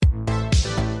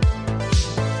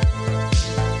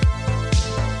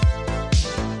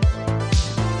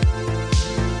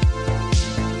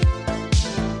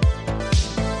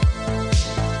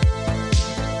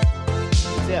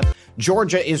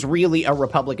Georgia is really a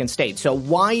Republican state. So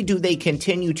why do they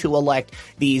continue to elect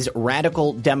these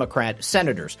radical Democrat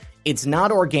senators? It's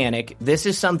not organic. This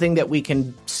is something that we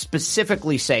can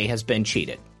specifically say has been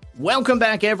cheated. Welcome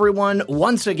back, everyone,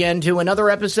 once again to another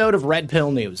episode of Red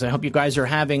Pill News. I hope you guys are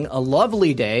having a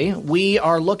lovely day. We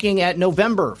are looking at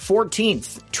November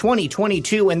 14th,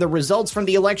 2022, and the results from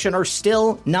the election are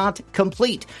still not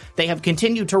complete. They have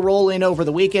continued to roll in over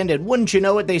the weekend, and wouldn't you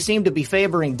know it, they seem to be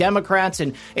favoring Democrats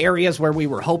in areas where we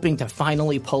were hoping to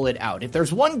finally pull it out. If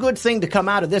there's one good thing to come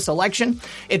out of this election,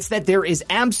 it's that there is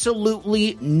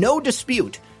absolutely no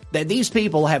dispute that these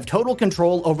people have total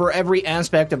control over every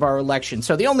aspect of our election.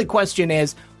 So the only question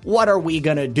is, what are we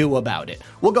going to do about it?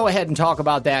 We'll go ahead and talk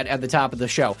about that at the top of the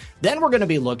show. Then we're going to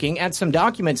be looking at some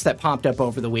documents that popped up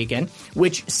over the weekend,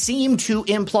 which seem to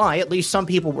imply, at least some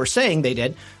people were saying they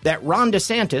did, that Ron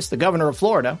DeSantis, the governor of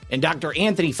Florida, and Dr.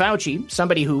 Anthony Fauci,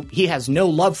 somebody who he has no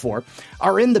love for,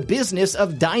 are in the business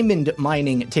of diamond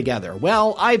mining together.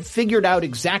 Well, I've figured out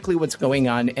exactly what's going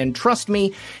on, and trust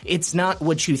me, it's not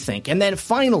what you think. And then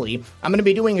finally, I'm going to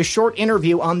be doing a short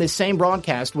interview on this same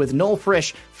broadcast with Noel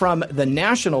Frisch from the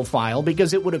National File,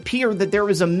 because it would appear that there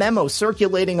is a memo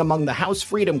circulating among the House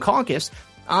Freedom Caucus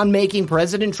on making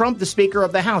President Trump the Speaker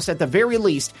of the House, at the very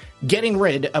least, getting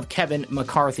rid of Kevin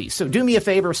McCarthy. So do me a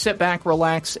favor, sit back,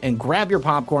 relax, and grab your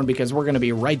popcorn, because we're going to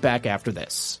be right back after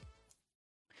this.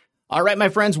 All right, my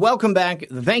friends, welcome back.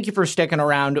 Thank you for sticking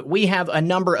around. We have a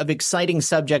number of exciting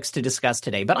subjects to discuss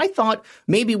today, but I thought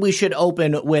maybe we should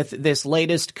open with this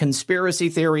latest conspiracy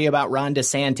theory about Ron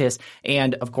DeSantis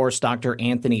and, of course, Dr.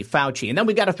 Anthony Fauci. And then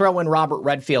we got to throw in Robert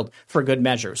Redfield for good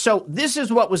measure. So this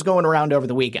is what was going around over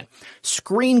the weekend.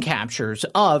 Screen captures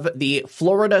of the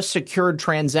Florida Secured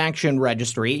Transaction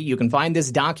Registry. You can find this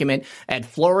document at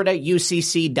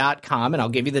floridaucc.com, and I'll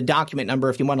give you the document number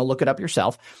if you want to look it up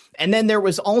yourself. And then there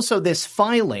was also this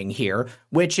filing here,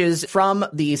 which is from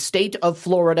the State of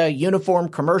Florida Uniform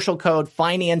Commercial Code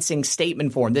Financing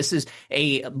Statement Form. This is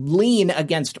a lien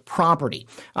against property.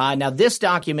 Now, this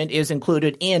document is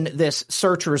included in this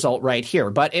search result right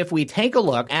here. But if we take a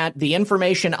look at the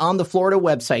information on the Florida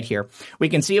website here, we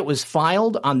can see it was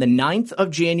filed on the 9th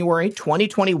of January,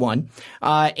 2021,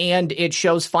 and it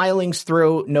shows filings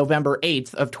through November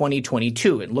 8th of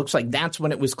 2022. It looks like that's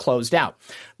when it was closed out.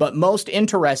 But most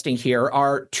interesting here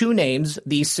are two names,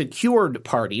 the secured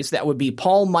parties. That would be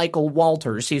Paul Michael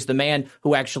Walters. He's the man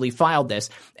who actually filed this.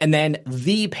 And then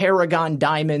the Paragon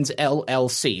Diamonds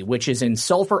LLC, which is in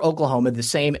Sulphur, Oklahoma, the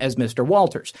same as Mr.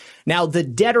 Walters. Now, the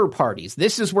debtor parties,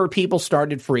 this is where people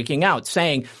started freaking out,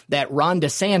 saying that Ron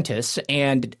DeSantis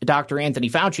and Dr. Anthony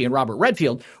Fauci and Robert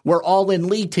Redfield were all in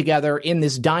league together in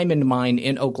this diamond mine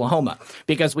in Oklahoma,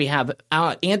 because we have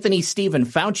Anthony Stephen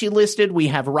Fauci listed, we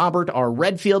have Robert R.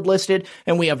 Redfield listed,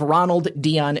 and we have Ronald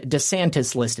Dion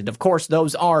DeSantis listed. Of course,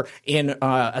 those are in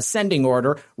ascending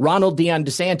order. Ronald Dion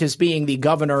DeSantis being the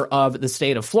governor of the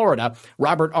state of Florida,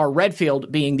 Robert R.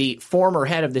 Redfield being the former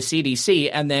head of the CDC,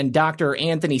 and then Dr.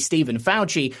 Anthony Stephen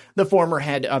Fauci, the former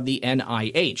head of the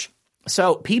NIH.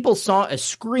 So people saw a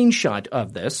screenshot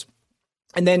of this,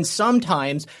 and then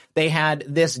sometimes they had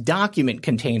this document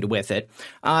contained with it,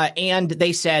 and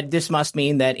they said this must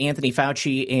mean that Anthony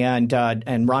Fauci and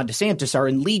Ron DeSantis are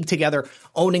in league together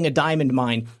owning a diamond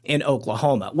mine in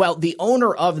Oklahoma. Well, the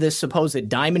owner of this supposed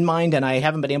diamond mine, and I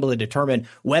haven't been able to determine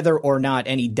whether or not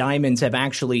any diamonds have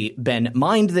actually been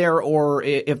mined there, or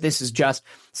if this is just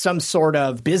some sort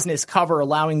of business cover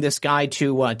allowing this guy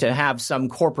to have some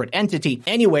corporate entity.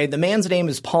 Anyway, the man's name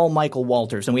is Paul Michael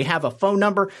Walters, and we have a phone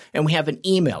number and we have an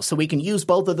email, so we can use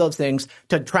both of those things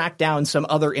to track down some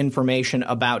other information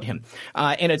about him.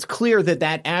 And it's clear that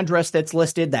that address that's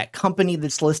listed, that company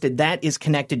that's listed, that is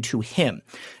connected to him.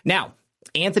 Now,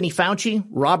 Anthony Fauci,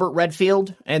 Robert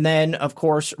Redfield, and then, of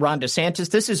course, Ron DeSantis.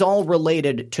 This is all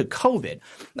related to COVID.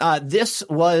 This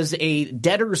was a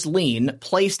debtor's lien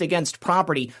placed against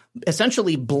property,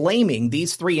 essentially blaming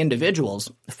these three individuals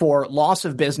for loss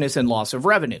of business and loss of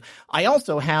revenue. I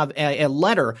also have a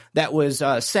letter that was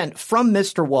sent from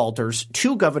Mr. Walters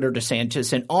to Governor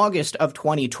DeSantis in August of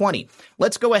 2020.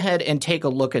 Let's go ahead and take a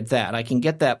look at that. I can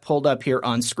get that pulled up here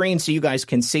on screen so you guys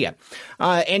can see it.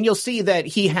 And you'll see that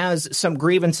he has some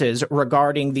grievances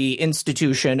regarding the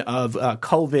institution of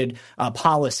COVID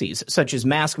policies, such as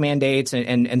mask mandates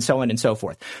and so on and so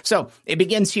forth. So it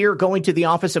begins here, going to the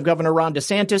office of Governor Ron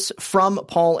DeSantis from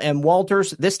Paul M.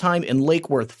 Walters, this time in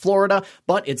Lake Worth, Florida,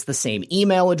 but it's the same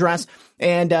email address.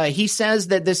 And he says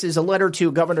that this is a letter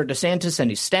to Governor DeSantis and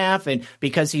his staff, and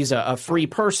because he's a free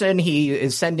person, he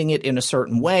is sending it in a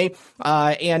certain way.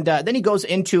 And then he goes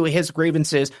into his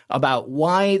grievances about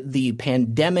why the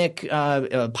pandemic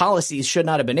policies should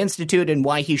not have been instituted and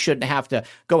why he shouldn't have to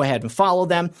go ahead and follow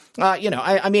them.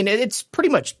 I mean, it's pretty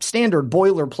much standard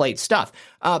boilerplate stuff.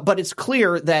 But it's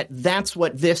clear that that's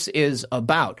what this is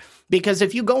about. Because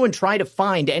if you go and try to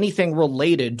find anything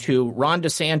related to Ron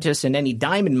DeSantis and any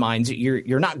diamond mines,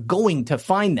 you're not going to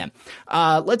find them.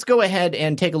 Let's go ahead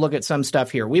and take a look at some stuff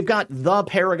here. We've got the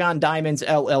Paragon Diamonds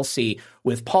LLC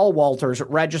with Paul Walters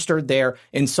registered there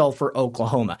in Sulphur,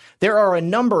 Oklahoma. There are a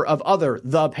number of other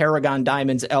The Paragon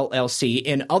Diamonds LLC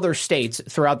in other states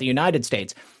throughout the United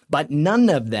States, but none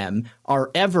of them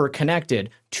are ever connected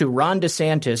to Ron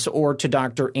DeSantis or to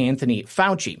Dr. Anthony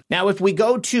Fauci. Now, if we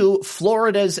go to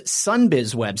Florida's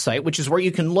Sunbiz website, which is where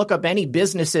you can look up any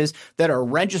businesses that are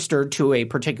registered to a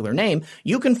particular name,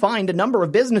 you can find a number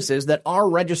of businesses that are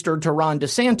registered to Ron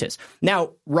DeSantis.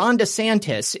 Now, Ron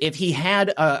DeSantis, if he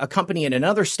had a company in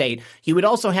another state, he would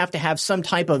also have to have some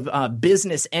type of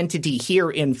business entity here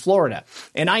in Florida.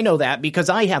 And I know that because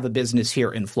I have a business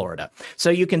here in Florida. So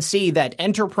you can see that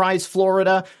Enterprise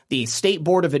Florida, the State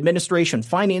Board of Administration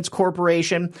Finance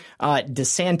Corporation,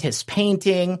 DeSantis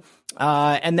Painting,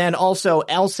 and then also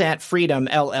LSAT Freedom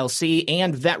LLC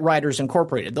and Vet Riders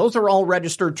Incorporated. Those are all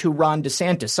registered to Ron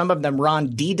DeSantis. Some of them Ron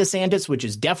D. DeSantis, which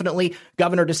is definitely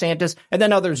Governor DeSantis, and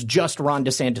then others just Ron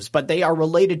DeSantis. But they are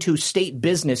related to state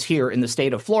business here in the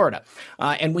state of Florida.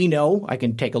 And we know, I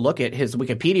can take a look at his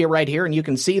Wikipedia right here, and you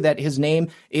can see that his name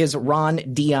is Ron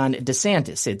Dion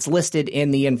DeSantis. It's listed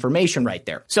in the information right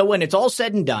there. So when it's all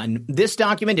said and done, this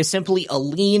document is simply a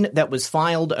lien that was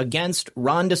filed against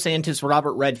Ron DeSantis,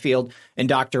 Robert Redfield, and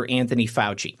Dr. Anthony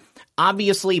Fauci.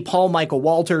 Obviously, Paul Michael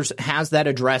Walters has that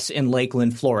address in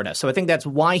Lakeland, Florida. So I think that's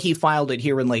why he filed it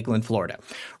here in Lakeland, Florida.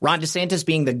 Ron DeSantis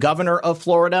being the governor of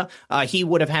Florida, he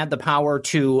would have had the power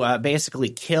to basically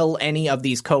kill any of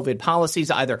these COVID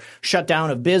policies, either shut down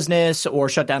of business or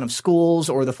shut down of schools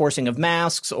or the forcing of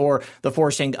masks or the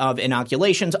forcing of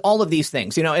inoculations, all of these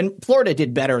things. And Florida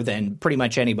did better than pretty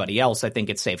much anybody else, I think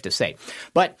it's safe to say.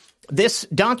 But this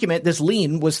document, this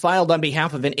lien, was filed on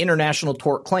behalf of an international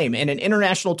tort claim. And an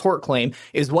international tort claim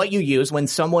is what you use when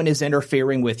someone is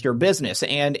interfering with your business.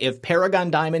 And if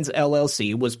Paragon Diamonds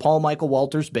LLC was Paul Michael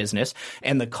Walters' business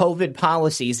and the COVID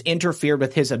policies interfered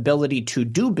with his ability to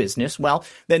do business, well,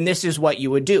 then this is what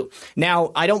you would do.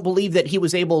 Now, I don't believe that he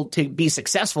was able to be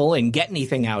successful and get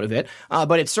anything out of it,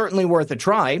 but it's certainly worth a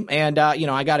try. And,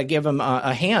 I got to give him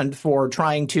a hand for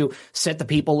trying to set the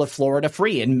people of Florida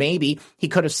free. And maybe he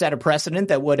could have set a precedent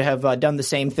that would have done the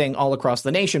same thing all across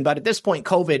the nation. But at this point,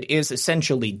 COVID is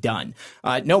essentially done.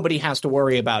 Nobody has to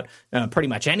worry about pretty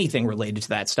much anything related to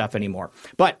that stuff anymore.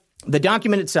 But the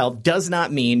document itself does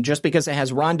not mean, just because it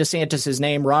has Ron DeSantis'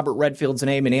 name, Robert Redfield's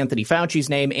name, and Anthony Fauci's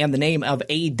name, and the name of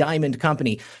a diamond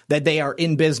company, that they are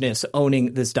in business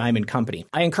owning this diamond company.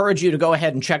 I encourage you to go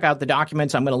ahead and check out the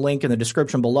documents. I'm going to link in the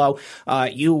description below.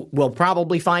 You will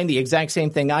probably find the exact same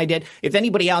thing I did. If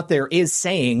anybody out there is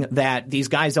saying that these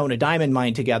guys own a diamond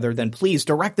mine together, then please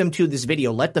direct them to this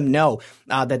video. Let them know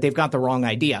that they've got the wrong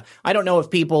idea. I don't know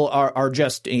if people are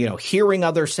just, hearing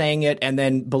others saying it and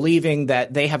then believing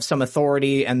that they have some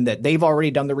authority and that they've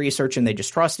already done the research and they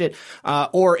just trust it,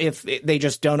 or if they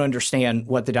just don't understand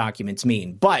what the documents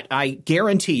mean. But I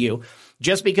guarantee you,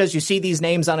 just because you see these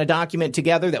names on a document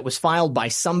together that was filed by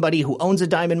somebody who owns a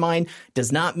diamond mine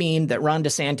does not mean that Ron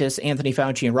DeSantis, Anthony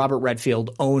Fauci, and Robert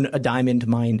Redfield own a diamond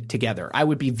mine together. I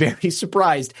would be very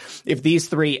surprised if these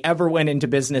three ever went into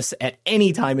business at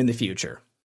any time in the future.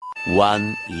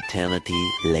 One eternity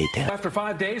later. After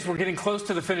 5 days, we're getting close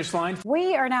to the finish line.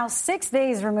 We are now 6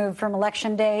 days removed from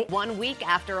Election Day. 1 week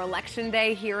after Election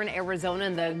Day here in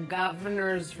Arizona, the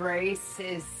governor's race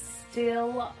is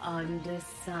still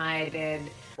undecided.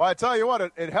 Well, I tell you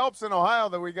what, it helps in Ohio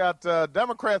that we got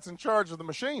Democrats in charge of the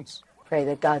machines. Pray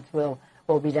that God's will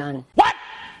be done. What?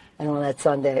 And on that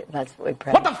Sunday, that's what we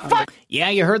pray. What the fuck? Yeah,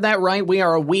 you heard that right. We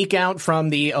are a week out from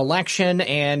the election,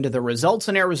 and the results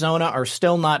in Arizona are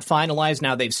still not finalized.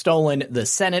 Now, they've stolen the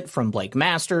Senate from Blake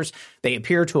Masters. They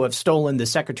appear to have stolen the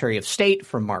Secretary of State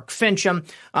from Mark Fincham,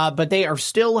 but they are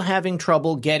still having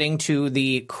trouble getting to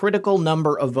the critical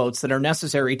number of votes that are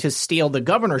necessary to steal the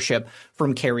governorship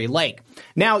from Kari Lake.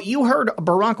 Now, you heard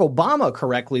Barack Obama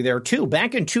correctly there, too.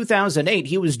 Back in 2008,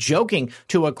 he was joking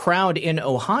to a crowd in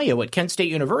Ohio at Kent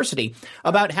State University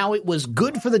about how it was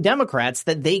good for the Democrats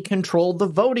that they controlled the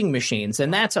voting machines.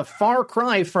 And that's a far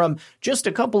cry from just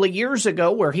a couple of years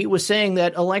ago where he was saying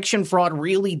that election fraud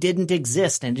really didn't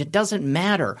exist. And it doesn't doesn't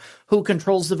matter who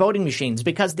controls the voting machines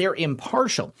because they're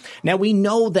impartial. Now, we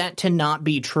know that to not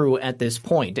be true at this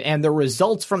point, and the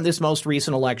results from this most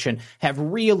recent election have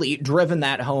really driven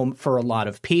that home for a lot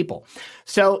of people.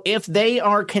 So if they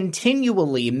are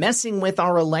continually messing with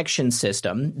our election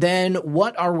system, then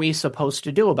what are we supposed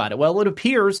to do about it? Well, it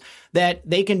appears that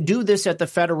they can do this at the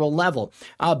federal level.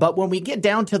 But when we get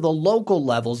down to the local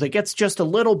levels, it gets just a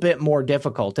little bit more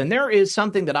difficult. And there is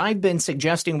something that I've been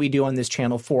suggesting we do on this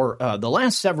channel for the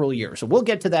last several years. So we'll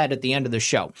get to that at the end of the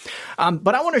show.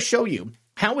 But I want to show you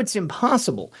how it's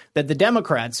impossible that the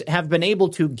Democrats have been able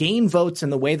to gain votes in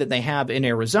the way that they have in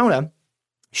Arizona,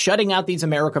 shutting out these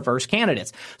America First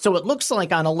candidates. So it looks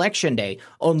like on Election Day,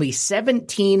 only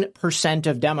 17%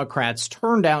 of Democrats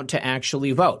turned out to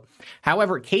actually vote.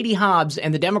 However, Katie Hobbs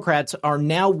and the Democrats are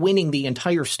now winning the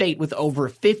entire state with over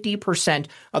 50%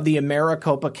 of the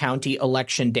Maricopa County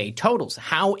Election Day totals.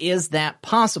 How is that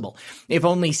possible? If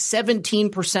only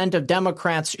 17% of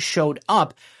Democrats showed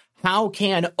up, how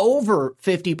can over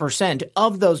 50%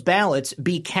 of those ballots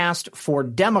be cast for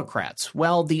Democrats?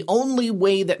 Well, the only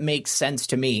way that makes sense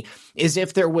to me is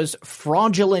if there was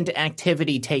fraudulent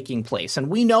activity taking place. And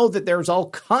we know that there's all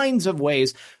kinds of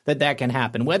ways that can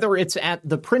happen, whether it's at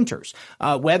the printers,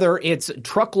 whether it's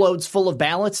truckloads full of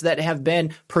ballots that have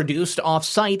been produced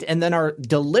off-site and then are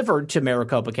delivered to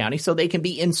Maricopa County so they can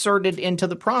be inserted into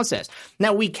the process.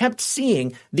 Now, we kept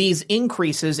seeing these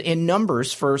increases in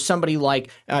numbers for somebody like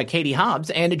Katie Hobbs,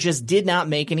 and it just did not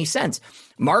make any sense.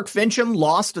 Mark Fincham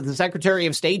lost the Secretary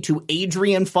of State to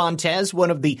Adrian Fontes,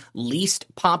 one of the least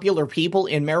popular people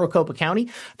in Maricopa County.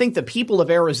 I think the people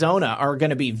of Arizona are going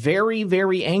to be very,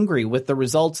 very angry with the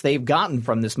results they've gotten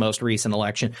from this most recent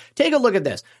election. Take a look at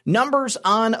this. Numbers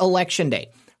on Election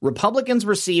Day. Republicans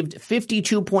received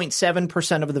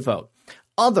 52.7% of the vote.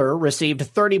 Other received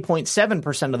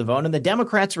 30.7% of the vote, and the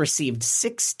Democrats received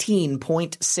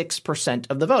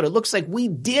 16.6% of the vote. It looks like we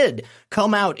did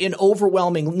come out in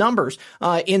overwhelming numbers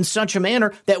in such a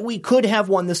manner that we could have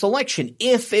won this election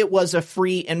if it was a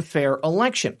free and fair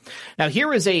election. Now,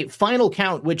 here is a final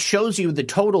count which shows you the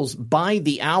totals by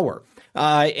the hour.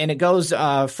 And it goes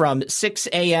from 6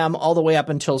 a.m. all the way up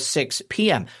until 6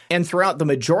 p.m. And throughout the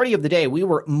majority of the day, we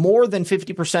were more than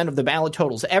 50% of the ballot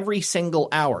totals every single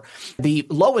hour. The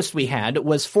lowest we had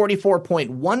was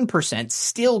 44.1%,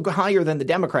 still higher than the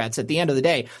Democrats at the end of the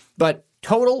day, but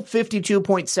total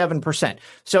 52.7%.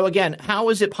 So again, how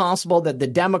is it possible that the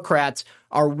Democrats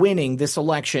are winning this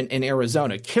election in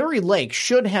Arizona? Kari Lake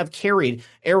should have carried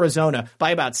Arizona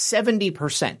by about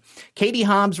 70%. Katie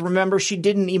Hobbs, remember, she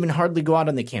didn't even hardly go out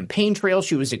on the campaign trail.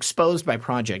 She was exposed by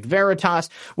Project Veritas.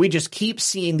 We just keep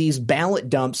seeing these ballot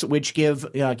dumps, which give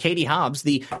Katie Hobbs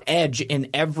the edge in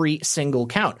every single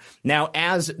count. Now,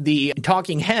 as the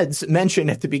talking heads mentioned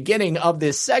at the beginning of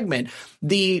this segment,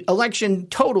 the election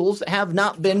totals have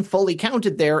not been fully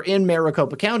counted there in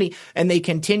Maricopa County, and they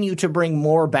continue to bring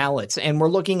more ballots. And we're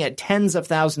looking at tens of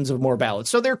thousands of more ballots.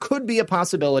 So there could be a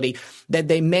possibility that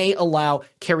they may allow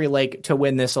Kari Lake to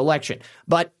win this election.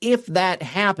 But if that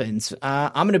happens,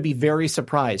 I'm going to be very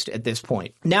surprised at this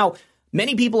point. Now,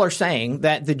 many people are saying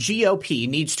that the GOP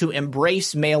needs to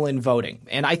embrace mail-in voting,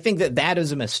 and I think that that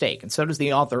is a mistake, and so does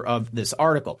the author of this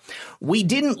article. We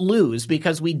didn't lose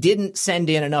because we didn't send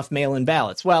in enough mail-in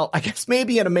ballots. Well, I guess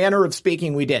maybe in a manner of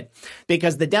speaking we did,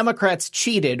 because the Democrats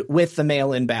cheated with the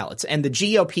mail-in ballots, and the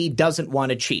GOP doesn't want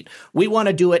to cheat. We want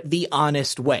to do it the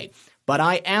honest way. But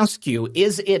I ask you,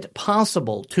 is it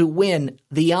possible to win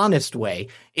the honest way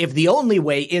if the only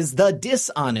way is the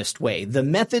dishonest way? The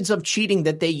methods of cheating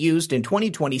that they used in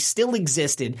 2020 still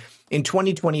existed in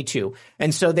 2022.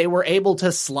 And so they were able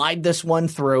to slide this one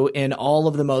through in all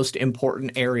of the most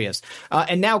important areas.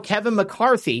 And now Kevin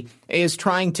McCarthy is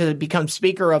trying to become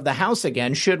Speaker of the House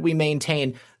again, should we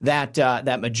maintain that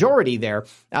majority there.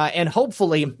 And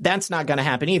hopefully that's not going to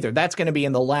happen either. That's going to be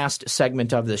in the last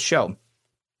segment of this show.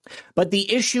 But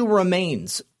the issue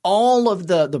remains. All of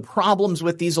the problems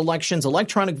with these elections,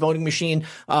 electronic voting machine,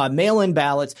 mail-in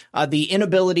ballots, the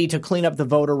inability to clean up the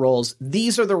voter rolls,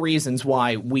 these are the reasons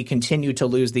why we continue to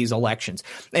lose these elections.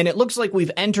 And it looks like we've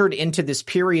entered into this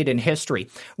period in history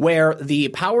where the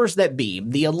powers that be,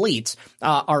 the elites,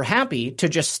 are happy to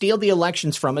just steal the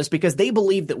elections from us because they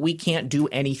believe that we can't do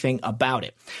anything about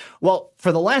it. Well,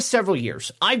 for the last several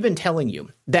years, I've been telling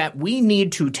you that we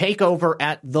need to take over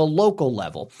at the local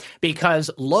level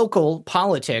because local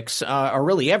politics politics are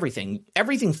really everything.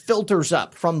 Everything filters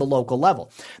up from the local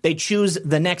level. They choose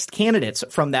the next candidates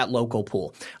from that local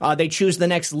pool. They choose the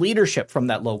next leadership from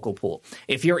that local pool.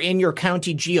 If you're in your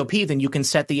county GOP, then you can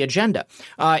set the agenda.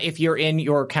 If you're in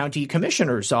your county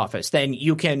commissioner's office, then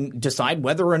you can decide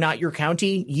whether or not your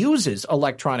county uses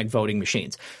electronic voting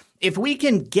machines. If we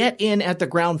can get in at the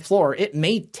ground floor, it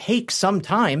may take some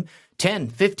time, 10,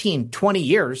 15, 20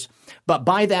 years. But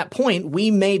by that point,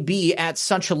 we may be at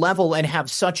such a level and have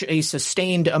such a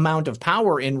sustained amount of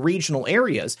power in regional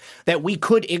areas that we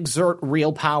could exert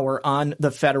real power on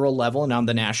the federal level and on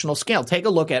the national scale. Take a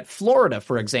look at Florida,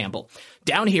 for example.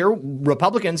 Down here,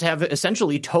 Republicans have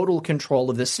essentially total control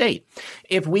of the state.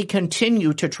 If we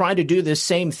continue to try to do this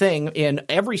same thing in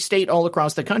every state all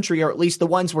across the country, or at least the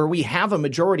ones where we have a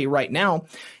majority right now,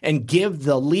 and give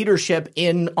the leadership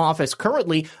in office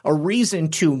currently a reason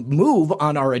to move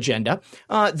on our agenda,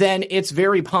 then it's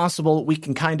very possible we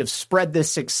can kind of spread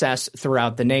this success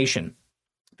throughout the nation.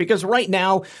 Because right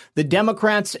now, the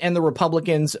Democrats and the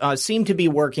Republicans seem to be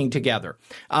working together.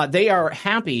 They are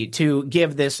happy to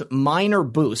give this minor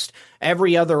boost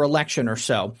every other election or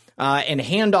so and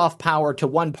hand off power to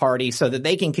one party so that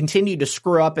they can continue to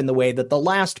screw up in the way that the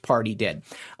last party did.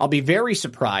 I'll be very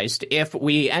surprised if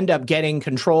we end up getting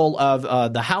control of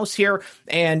the House here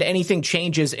and anything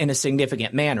changes in a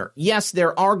significant manner. Yes,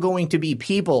 there are going to be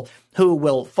people who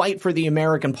will fight for the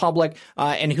American public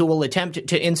and who will attempt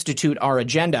to institute our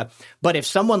agenda. But if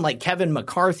someone like Kevin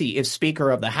McCarthy is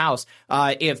Speaker of the House,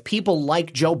 if people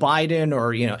like Joe Biden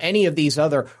or any of these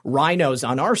other rhinos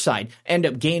on our side end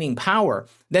up gaining power,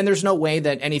 then there's no way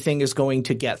that anything is going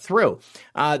to get through.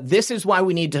 This is why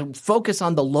we need to focus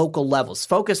on the local levels,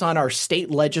 focus on our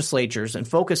state legislatures, and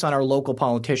focus on our local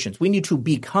politicians. We need to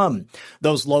become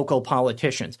those local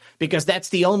politicians, because that's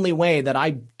the only way that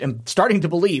I am starting to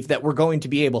believe that we're going to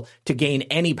be able to gain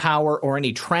any power or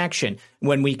any traction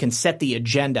when we can set the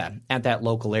agenda at that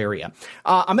local area.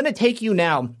 I'm going to take you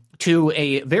now to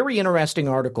a very interesting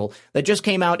article that just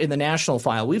came out in the National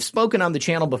File. We've spoken on the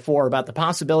channel before about the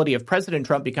possibility of President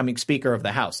Trump becoming Speaker of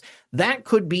the House. That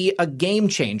could be a game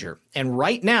changer. And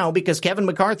right now, because Kevin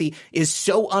McCarthy is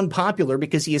so unpopular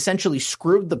because he essentially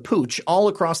screwed the pooch all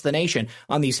across the nation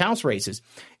on these House races,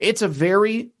 it's a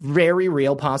very, very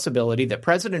real possibility that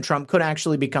President Trump could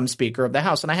actually become Speaker of the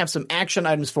House. And I have some action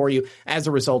items for you as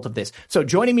a result of this. So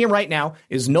joining me right now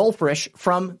is Noel Frisch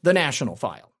from the National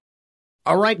File.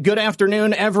 All right, good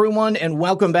afternoon, everyone, and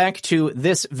welcome back to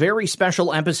this very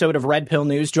special episode of Red Pill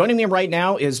News. Joining me right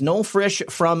now is Noel Frisch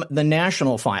from the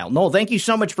National File. Noel, thank you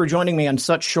so much for joining me on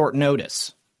such short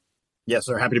notice. Yes,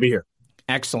 sir. Happy to be here.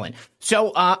 Excellent.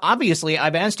 So, obviously,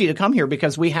 I've asked you to come here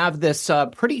because we have this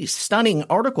pretty stunning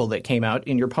article that came out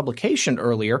in your publication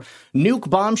earlier.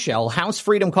 Nuke bombshell, House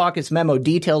Freedom Caucus memo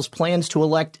details plans to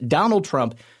elect Donald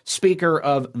Trump Speaker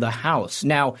of the House.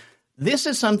 Now, this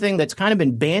is something that's kind of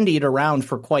been bandied around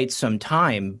for quite some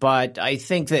time, but I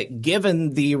think that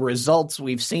given the results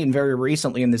we've seen very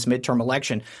recently in this midterm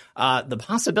election, the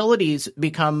possibilities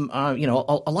become,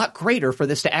 a lot greater for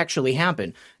this to actually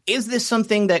happen. Is this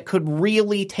something that could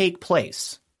really take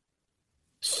place?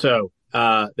 So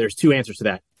there's two answers to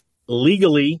that.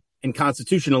 Legally and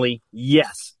constitutionally,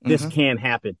 yes, this can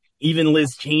happen. Even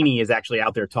Liz Cheney is actually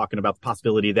out there talking about the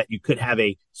possibility that you could have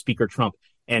a Speaker Trump.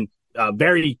 And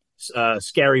very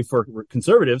scary for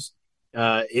conservatives,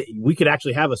 we could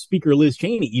actually have a Speaker Liz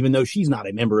Cheney, even though she's not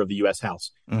a member of the U.S. House.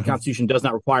 The Constitution does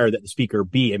not require that the Speaker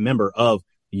be a member of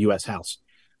the U.S. House.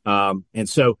 And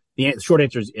so the short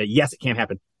answer is yes, it can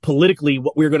happen. Politically,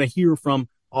 what we're going to hear from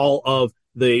all of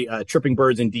the tripping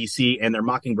birds in D.C. and their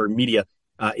mockingbird media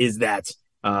is that,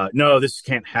 no, this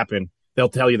can't happen. They'll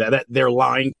tell you that they're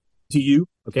lying to you.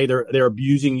 Okay, they're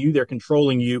abusing you. They're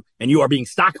controlling you, and you are being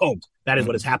Stockholmed. That is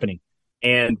what is happening.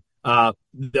 And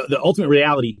the ultimate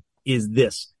reality is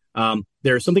this.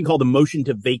 There's something called the motion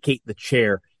to vacate the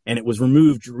chair, and it was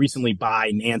removed recently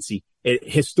by Nancy. It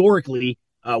historically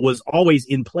was always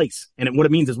in place. And what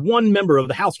it means is one member of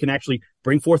the House can actually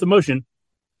bring forth a motion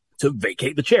to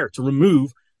vacate the chair, to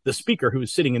remove the speaker who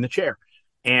is sitting in the chair,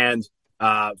 and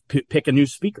pick a new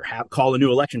speaker, call a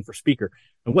new election for speaker.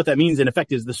 And what that means, in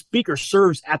effect, is the speaker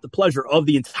serves at the pleasure of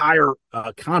the entire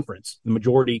conference, the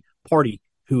majority party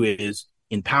who is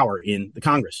in power in the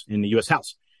Congress, in the U.S.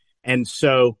 House. And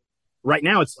so right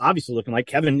now, it's obviously looking like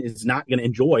Kevin is not going to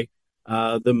enjoy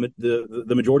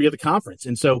the majority of the conference.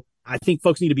 And so I think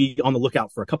folks need to be on the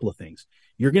lookout for a couple of things.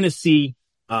 You're going to see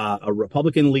a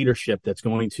Republican leadership that's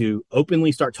going to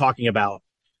openly start talking about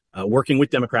working with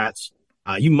Democrats.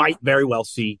 You might very well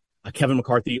see Kevin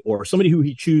McCarthy or somebody who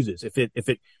he chooses. If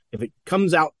it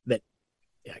comes out that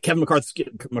Kevin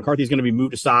McCarthy is going to be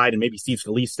moved aside, and maybe Steve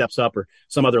Scalise steps up or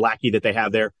some other lackey that they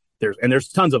have there. There's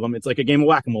tons of them. It's like a game of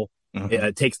whack-a-mole.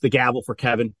 It takes the gavel for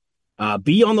Kevin.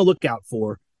 Be on the lookout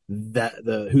for who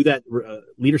that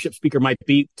leadership speaker might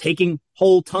be, taking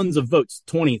whole tons of votes,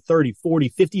 20, 30, 40,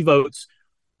 50 votes.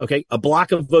 Okay, a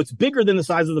block of votes bigger than the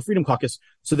size of the Freedom Caucus,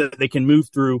 so that they can move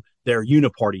through their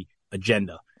uniparty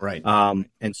agenda. Right.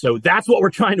 And so that's what we're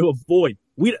trying to avoid.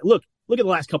 Look at the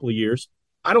last couple of years.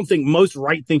 I don't think most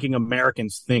right-thinking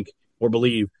Americans think or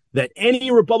believe that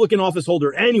any Republican office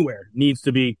holder anywhere needs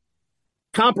to be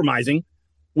compromising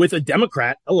with a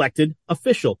Democrat elected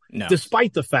official,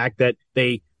 despite the fact that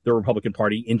the Republican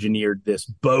Party engineered this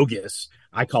bogus,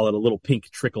 I call it a little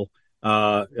pink trickle.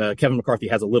 Kevin McCarthy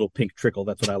has a little pink trickle.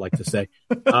 That's what I like to say.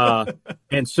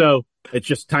 And so it's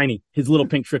just tiny. His little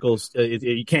pink trickles,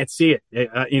 you can't see it.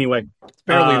 Anyway, it's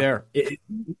barely there.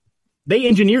 They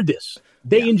engineered this.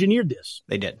 They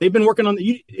did. They've been working on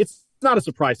it's not a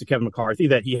surprise to Kevin McCarthy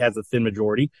that he has a thin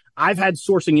majority. I've had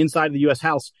sourcing inside the U.S.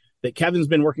 House that Kevin's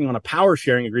been working on a power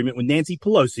sharing agreement with Nancy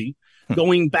Pelosi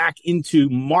going back into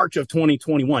March of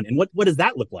 2021. And what does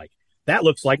that look like? That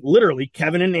looks like literally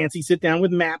Kevin and Nancy sit down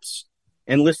with maps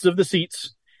and lists of the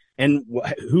seats and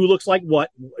who looks like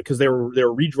what, because they were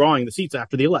redrawing the seats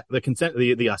after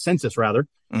the census rather.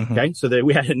 Okay. So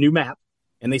we had a new map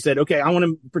and they said, okay, I want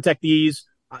to protect these.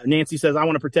 Nancy says, I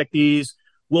want to protect these.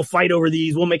 We'll fight over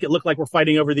these. We'll make it look like we're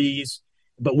fighting over these,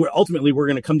 but we're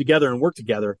going to come together and work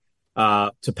together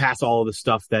to pass all of the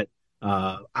stuff that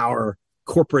our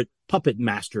corporate puppet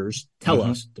masters tell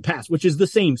us to pass, which is the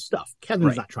same stuff.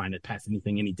 Kevin's not trying to pass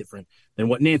anything any different than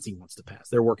what Nancy wants to pass.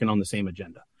 They're working on the same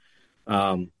agenda.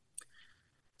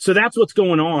 So that's what's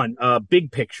going on,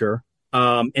 big picture.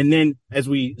 And then as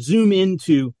we zoom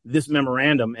into this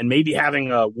memorandum and maybe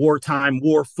having a wartime,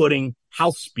 war-footing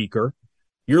House Speaker,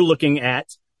 you're looking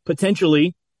at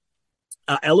potentially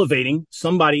elevating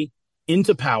somebody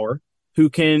into power who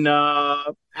can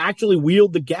actually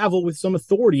wield the gavel with some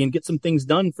authority and get some things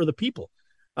done for the people.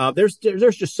 There's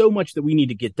just so much that we need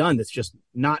to get done that's just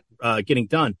not getting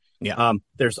done. Yeah.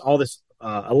 There's all this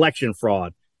election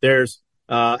fraud. There's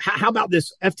how about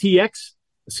this FTX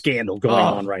scandal going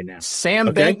on right now? Sam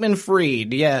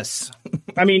Bankman-Fried, yes.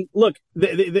 I mean, look,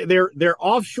 they're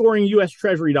offshoring U.S.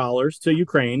 Treasury dollars to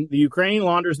Ukraine. The Ukraine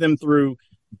launders them through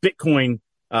Bitcoin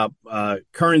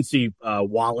currency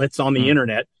wallets on the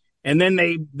internet. And then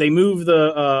they move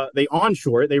they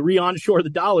onshore it. They re-onshore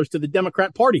the dollars to the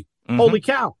Democrat Party. Holy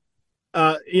cow!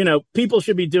 People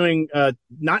should be doing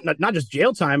not just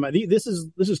jail time. This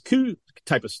is coup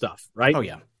type of stuff, right? Oh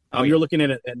yeah. You're looking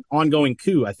at an ongoing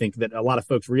coup. I think that a lot of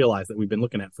folks realize that we've been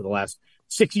looking at for the last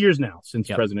 6 years now since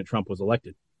President Trump was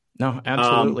elected. No,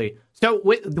 absolutely. So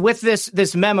with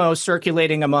this memo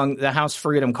circulating among the House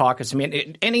Freedom Caucus, I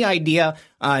mean, any idea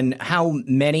on how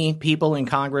many people in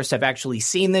Congress have actually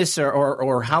seen this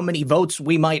or how many votes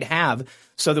we might have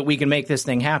so that we can make this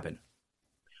thing happen?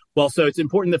 Well, so it's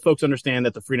important that folks understand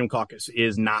that the Freedom Caucus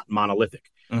is not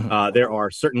monolithic. There are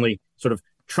certainly sort of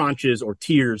tranches or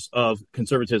tiers of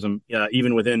conservatism,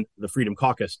 even within the Freedom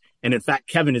Caucus. And in fact,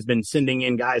 Kevin has been sending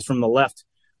in guys from the left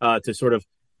to sort of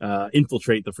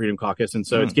infiltrate the Freedom Caucus. And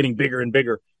so it's getting bigger and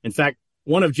bigger. In fact,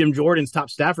 one of Jim Jordan's top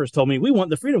staffers told me, we want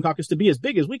the Freedom Caucus to be as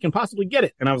big as we can possibly get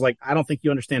it. And I was like, I don't think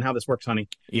you understand how this works, honey.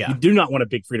 Yeah. You do not want a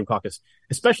big Freedom Caucus,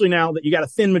 especially now that you got a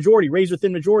thin majority, razor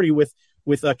thin majority with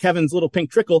Kevin's little pink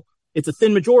trickle. It's a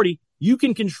thin majority. You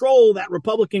can control that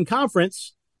Republican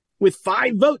conference with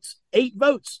 5 votes, 8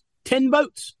 votes, 10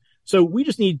 votes. So we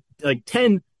just need like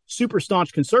 10 super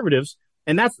staunch conservatives.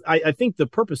 And that's, I think, the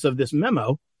purpose of this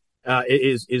memo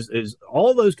is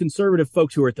all those conservative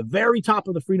folks who are at the very top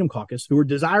of the Freedom Caucus, who are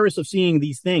desirous of seeing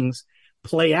these things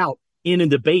play out in a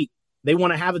debate. They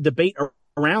want to have a debate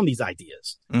around these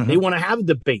ideas. They want to have a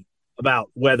debate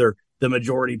about whether the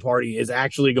majority party is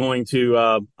actually going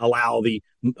to allow the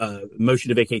motion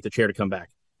to vacate the chair to come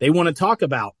back. They want to talk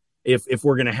about if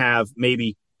we're going to have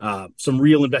maybe some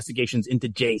real investigations into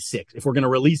J6, if we're going to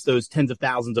release those tens of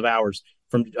thousands of hours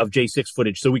of J6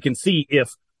 footage so we can see if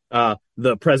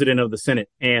the president of the Senate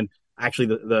and actually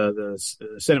the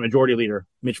Senate Majority Leader,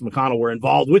 Mitch McConnell, were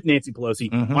involved with Nancy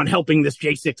Pelosi on helping this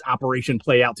J6 operation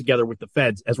play out together with the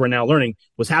feds, as we're now learning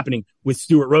was happening with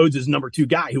Stuart Rhodes' number 2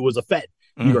 guy who was a Fed.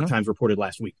 New York Times reported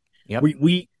last week. Yep.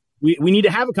 We need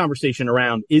to have a conversation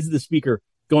around, is the speaker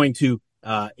going to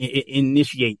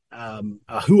initiate a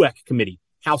HUAC committee,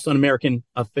 House Un-American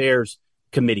Affairs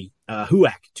Committee,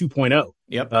 HUAC 2.0.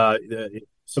 Yep.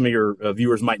 Some of your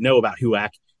viewers might know about HUAC.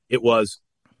 It was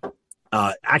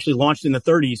actually launched in the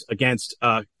 30s against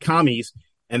commies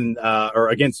and or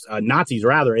against Nazis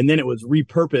rather, and then it was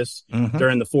repurposed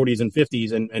during the 40s and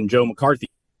 50s, and Joe McCarthy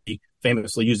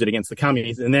famously used it against the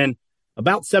communists. And then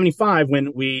about 75,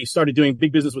 when we started doing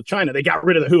big business with China, they got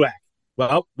rid of the HUAC.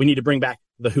 Well, we need to bring back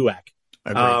the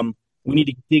HUAC. We need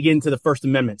to dig into the First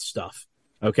Amendment stuff.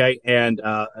 Okay. And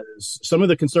some of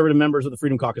the conservative members of the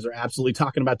Freedom Caucus are absolutely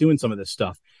talking about doing some of this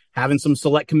stuff, having some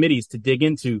select committees to dig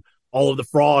into all of the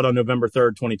fraud on November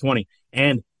 3rd, 2020.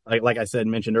 And like I said,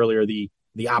 mentioned earlier, the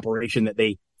operation that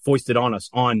they foisted on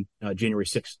us on January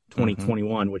 6th,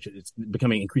 2021, which it's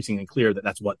becoming increasingly clear that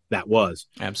that's what that was.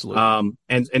 Absolutely.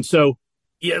 And so,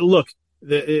 yeah, look,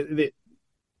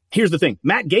 here's the thing.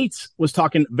 Matt Gaetz was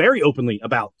talking very openly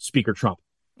about Speaker Trump.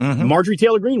 Marjorie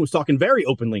Taylor Greene was talking very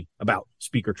openly about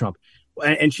Speaker Trump.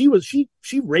 And she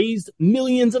raised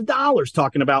millions of dollars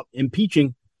talking about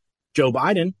impeaching Joe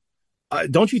Biden.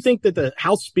 Don't you think that the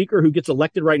House Speaker who gets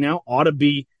elected right now ought to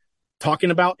be talking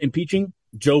about impeaching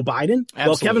Joe Biden? Absolutely.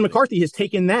 Well, Kevin McCarthy has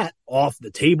taken that off the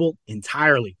table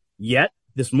entirely. Yet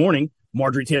this morning,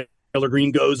 Marjorie Taylor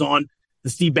Greene goes on the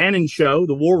Steve Bannon show,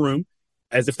 The War Room,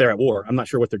 as if they're at war. I'm not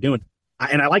sure what they're doing.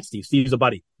 And I like Steve. Steve's a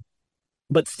buddy.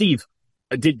 But Steve,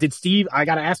 did Steve, I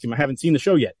got to ask him, I haven't seen the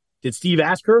show yet. Did Steve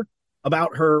ask her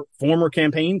about her former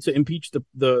campaign to impeach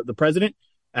the president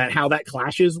and how that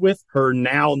clashes with her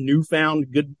now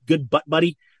newfound good butt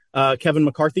buddy, Kevin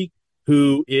McCarthy,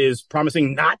 who is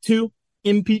promising not to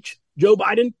impeach Joe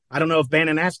Biden? I don't know if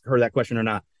Bannon asked her that question or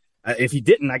not. If he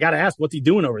didn't, I got to ask, what's he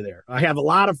doing over there? I have a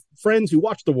lot of friends who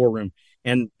watch The War Room,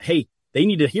 and hey, they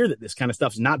need to hear that this kind of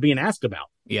stuff's not being asked about.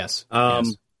 Yes.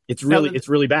 It's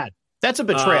really bad. That's a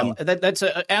betrayal. That's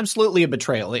absolutely a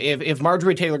betrayal. If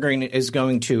Marjorie Taylor Greene is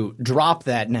going to drop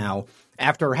that now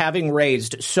after having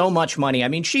raised so much money, I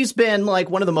mean, she's been like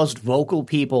one of the most vocal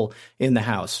people in the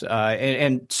House.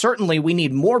 And certainly we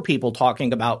need more people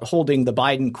talking about holding the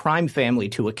Biden crime family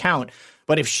to account.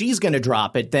 But if she's going to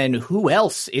drop it, then who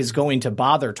else is going to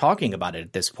bother talking about it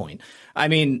at this point? I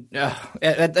mean,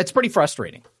 that's pretty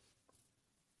frustrating.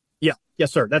 Yeah.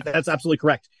 Yes, sir. That's absolutely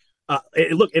correct.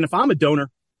 Look, and if I'm a donor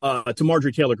to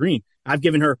Marjorie Taylor Greene, I've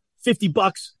given her $50,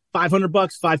 $500,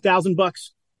 $5,000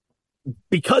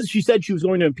 because she said she was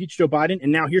going to impeach Joe Biden.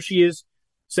 And now here she is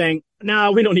saying,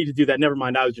 no, we don't need to do that. Never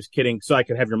mind. I was just kidding. So I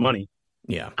could have your money.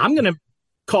 Yeah. I'm going to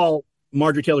call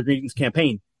Marjorie Taylor Greene's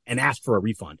campaign and ask for a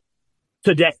refund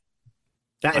today.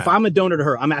 If I'm a donor to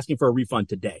her, I'm asking for a refund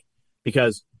today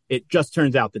because it just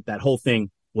turns out that whole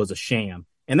thing was a sham.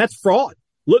 And that's fraud.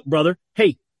 Look, brother.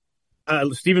 Hey,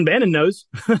 Stephen Bannon knows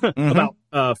about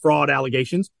fraud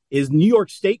allegations. Is New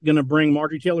York State going to bring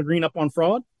Marjorie Taylor Greene up on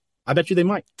fraud? I bet you they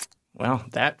might. Well,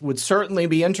 that would certainly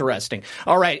be interesting.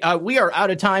 All right. We are out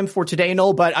of time for today,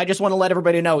 Noel, but I just want to let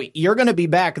everybody know you're going to be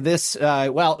back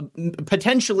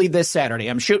potentially this Saturday.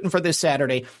 I'm shooting for this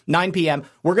Saturday, 9 p.m.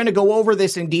 We're going to go over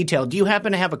this in detail. Do you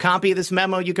happen to have a copy of this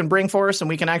memo you can bring for us and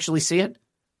we can actually see it?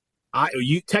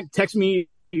 You text me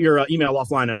your email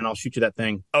offline and I'll shoot you that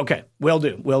thing. Okay. Will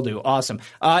do. Awesome.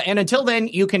 And until then,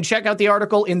 you can check out the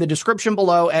article in the description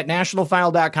below at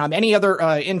nationalfile.com. Any other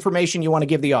information you want to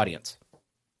give the audience?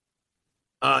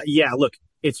 Look,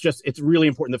 it's really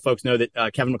important that folks know that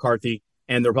Kevin McCarthy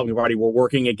and the Republican Party were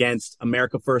working against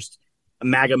America First,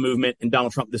 MAGA movement, and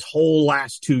Donald Trump this whole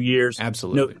last 2 years.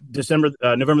 Absolutely.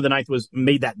 November the 9th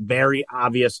made that very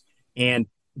obvious. And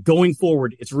going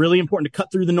forward, it's really important to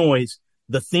cut through the noise.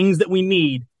 The things that we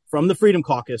need from the Freedom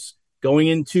Caucus going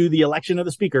into the election of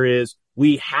the speaker is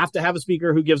we have to have a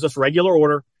speaker who gives us regular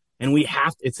order. And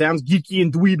it sounds geeky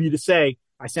and dweeby to say,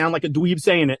 I sound like a dweeb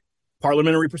saying it,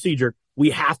 parliamentary procedure.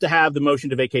 We have to have the motion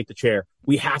to vacate the chair.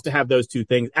 We have to have those two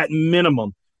things at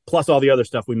minimum, plus all the other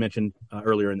stuff we mentioned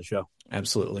earlier in the show.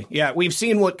 Absolutely. Yeah, we've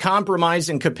seen what compromise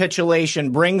and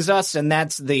capitulation brings us, and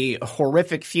that's the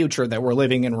horrific future that we're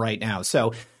living in right now.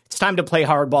 So it's time to play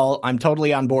hardball. I'm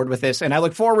totally on board with this, and I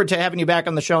look forward to having you back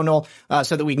on the show, Noel,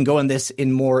 so that we can go in this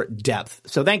in more depth.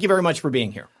 So thank you very much for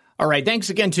being here. All right. Thanks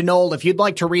again to Noel. If you'd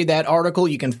like to read that article,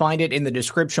 you can find it in the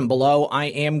description below. I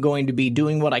am going to be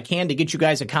doing what I can to get you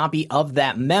guys a copy of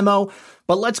that memo.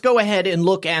 But let's go ahead and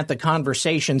look at the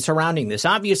conversation surrounding this.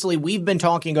 Obviously, we've been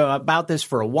talking about this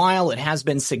for a while. It has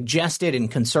been suggested in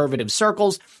conservative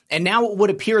circles. And now it would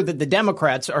appear that the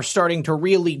Democrats are starting to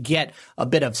really get a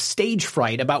bit of stage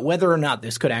fright about whether or not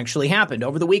this could actually happen.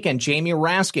 Over the weekend, Jamie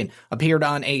Raskin appeared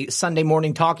on a Sunday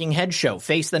morning talking head show,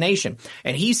 Face the Nation.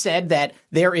 And he said that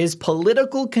there is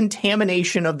political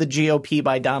contamination of the GOP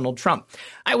by Donald Trump.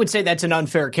 I would say that's an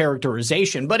unfair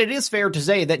characterization, but it is fair to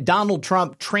say that Donald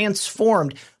Trump transformed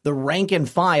the rank and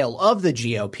file of the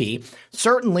GOP.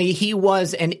 Certainly, he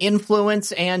was an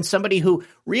influence and somebody who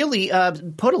really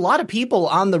put a lot of people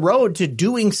on the road to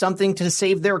doing something to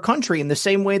save their country in the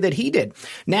same way that he did.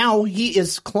 Now he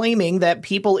is claiming that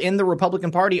people in the Republican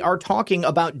Party are talking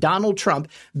about Donald Trump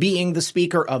being the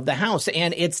Speaker of the House.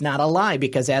 And it's not a lie,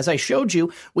 because as I showed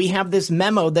you, we have this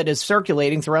memo that is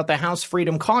circulating throughout the House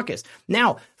Freedom Caucus.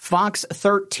 Now, Fox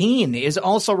 13 is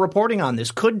also reporting on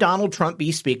this. Could Donald Trump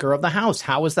be Speaker of the House?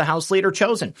 How is the House leader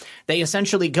chosen? They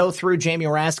essentially go through Jamie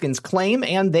Raskin's claim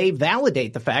and they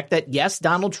validate the fact that, yes,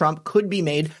 Donald Trump could be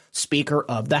made Speaker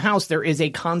of the House. There is a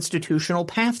constitutional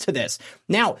path to this.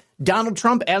 Now, Donald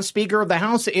Trump as Speaker of the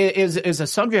House is a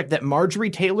subject that Marjorie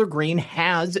Taylor Greene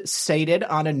has stated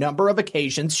on a number of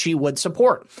occasions she would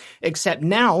support. Except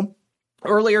now,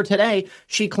 earlier today,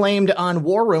 she claimed on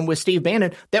War Room with Steve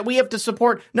Bannon that we have to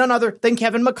support none other than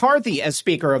Kevin McCarthy as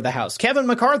Speaker of the House. Kevin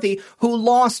McCarthy, who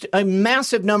lost a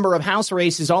massive number of House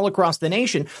races all across the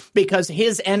nation because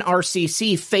his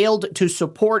NRCC failed to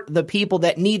support the people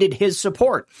that needed his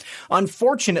support.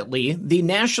 Unfortunately, the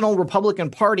National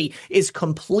Republican Party is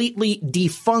completely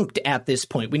defunct at this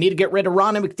point. We need to get rid of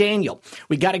Ronna McDaniel.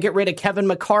 We got to get rid of Kevin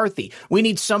McCarthy. We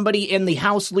need somebody in the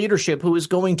House leadership who is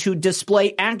going to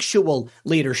display actual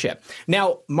leadership.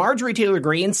 Now, Marjorie Taylor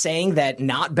Greene saying that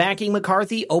not backing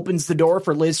McCarthy opens the door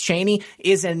for Liz Cheney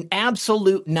is an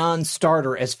absolute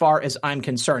non-starter as far as I'm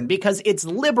concerned, because it's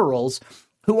liberals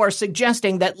who are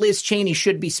suggesting that Liz Cheney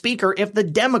should be Speaker if the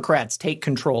Democrats take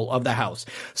control of the House.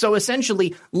 So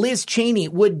essentially, Liz Cheney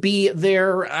would be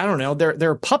their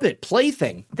puppet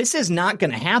plaything. This is not going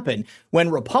to happen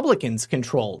when Republicans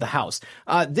control the House.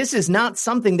 This is not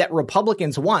something that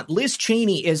Republicans want. Liz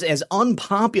Cheney is as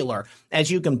unpopular as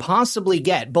you can possibly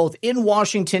get, both in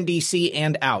Washington, D.C.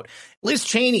 and out. Liz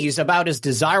Cheney is about as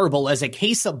desirable as a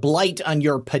case of blight on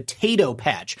your potato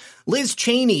patch. Liz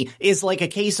Cheney is like a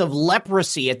case of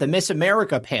leprosy at the Miss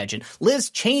America pageant. Liz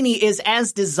Cheney is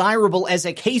as desirable as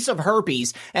a case of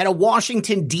herpes at a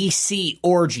Washington, D.C.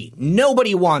 orgy.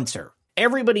 Nobody wants her.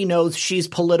 Everybody knows she's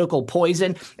political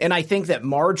poison, and I think that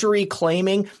Marjorie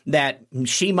claiming that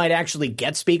she might actually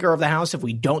get Speaker of the House if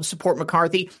we don't support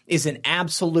McCarthy is an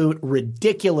absolute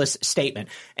ridiculous statement.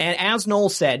 And as Noel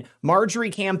said,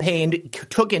 Marjorie campaigned,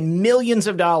 took in millions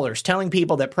of dollars telling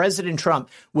people that President Trump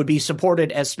would be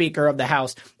supported as Speaker of the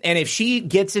House. And if she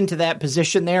gets into that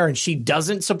position there and she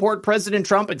doesn't support President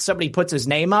Trump and somebody puts his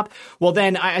name up, well,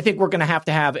 then I think we're going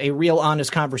to have a real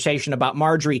honest conversation about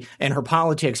Marjorie and her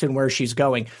politics and where she's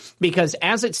going. Because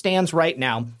as it stands right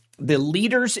now, the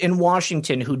leaders in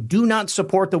Washington who do not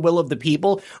support the will of the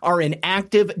people are in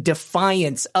active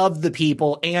defiance of the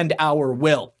people and our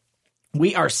will.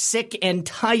 We are sick and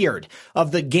tired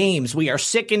of the games. We are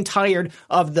sick and tired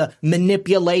of the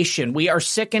manipulation. We are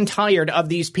sick and tired of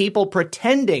these people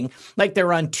pretending like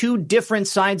they're on two different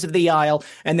sides of the aisle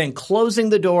and then closing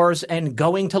the doors and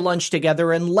going to lunch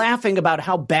together and laughing about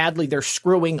how badly they're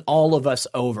screwing all of us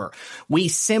over. We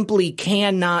simply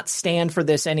cannot stand for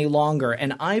this any longer.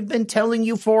 And I've been telling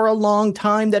you for a long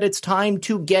time that it's time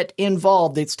to get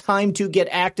involved. It's time to get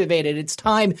activated. It's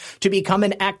time to become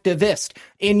an activist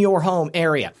in your home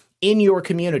area, in your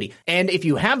community. And if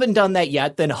you haven't done that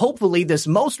yet, then hopefully this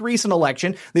most recent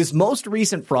election, this most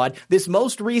recent fraud, this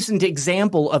most recent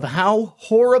example of how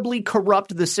horribly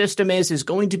corrupt the system is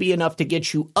going to be enough to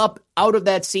get you up out of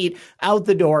that seat, out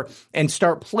the door, and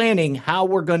start planning how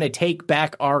we're going to take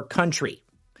back our country.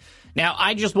 Now,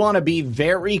 I just want to be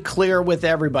very clear with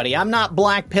everybody. I'm not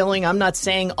blackpilling. I'm not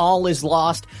saying all is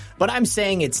lost, but I'm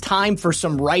saying it's time for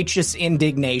some righteous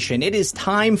indignation. It is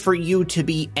time for you to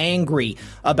be angry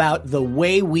about the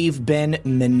way we've been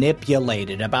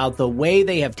manipulated, about the way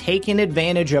they have taken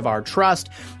advantage of our trust,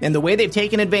 and the way they've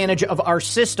taken advantage of our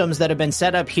systems that have been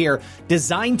set up here,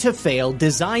 designed to fail,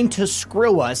 designed to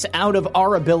screw us out of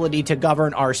our ability to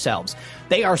govern ourselves.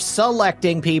 They are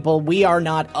selecting people. We are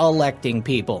not electing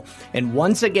people. And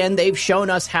once again, they've shown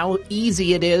us how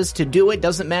easy it is to do it.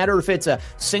 Doesn't matter if it's a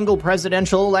single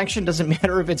presidential election. Doesn't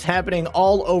matter if it's happening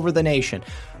all over the nation.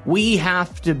 We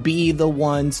have to be the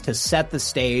ones to set the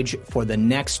stage for the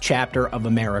next chapter of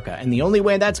America. And the only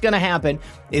way that's going to happen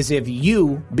is if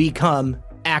you become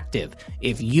active,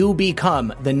 if you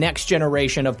become the next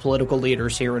generation of political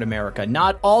leaders here in America.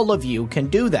 Not all of you can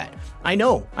do that. I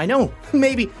know,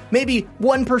 maybe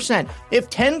 1%. If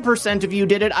 10% of you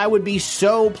did it, I would be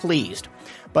so pleased.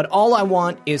 But all I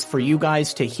want is for you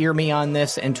guys to hear me on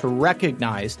this and to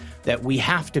recognize that we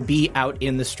have to be out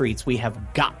in the streets. We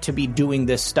have got to be doing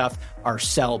this stuff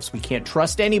ourselves. We can't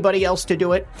trust anybody else to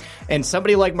do it. And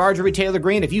somebody like Marjorie Taylor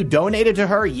Greene, if you donated to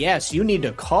her, yes, you need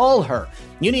to call her.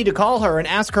 You need to call her and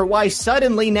ask her why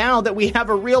suddenly, now that we have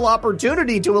a real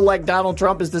opportunity to elect Donald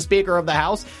Trump as the Speaker of the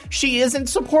House, she isn't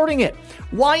supporting it.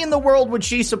 Why in the world would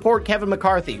she support Kevin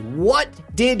McCarthy? What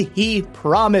did he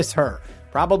promise her?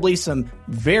 Probably some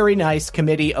very nice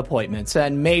committee appointments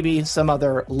and maybe some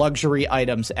other luxury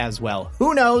items as well.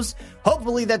 Who knows?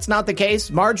 Hopefully that's not the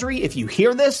case. Marjorie, if you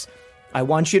hear this, I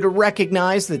want you to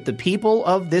recognize that the people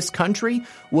of this country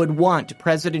would want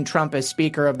President Trump as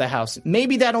Speaker of the House.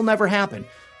 Maybe that'll never happen.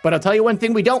 But I'll tell you one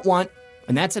thing we don't want,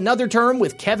 and that's another term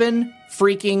with Kevin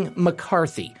freaking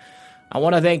McCarthy. I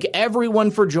want to thank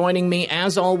everyone for joining me.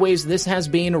 As always, this has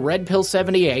been Red Pill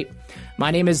 78.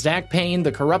 My name is Zach Payne,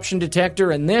 the corruption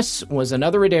detector, and this was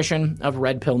another edition of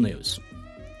Red Pill News.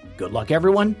 Good luck,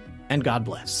 everyone, and God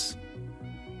bless.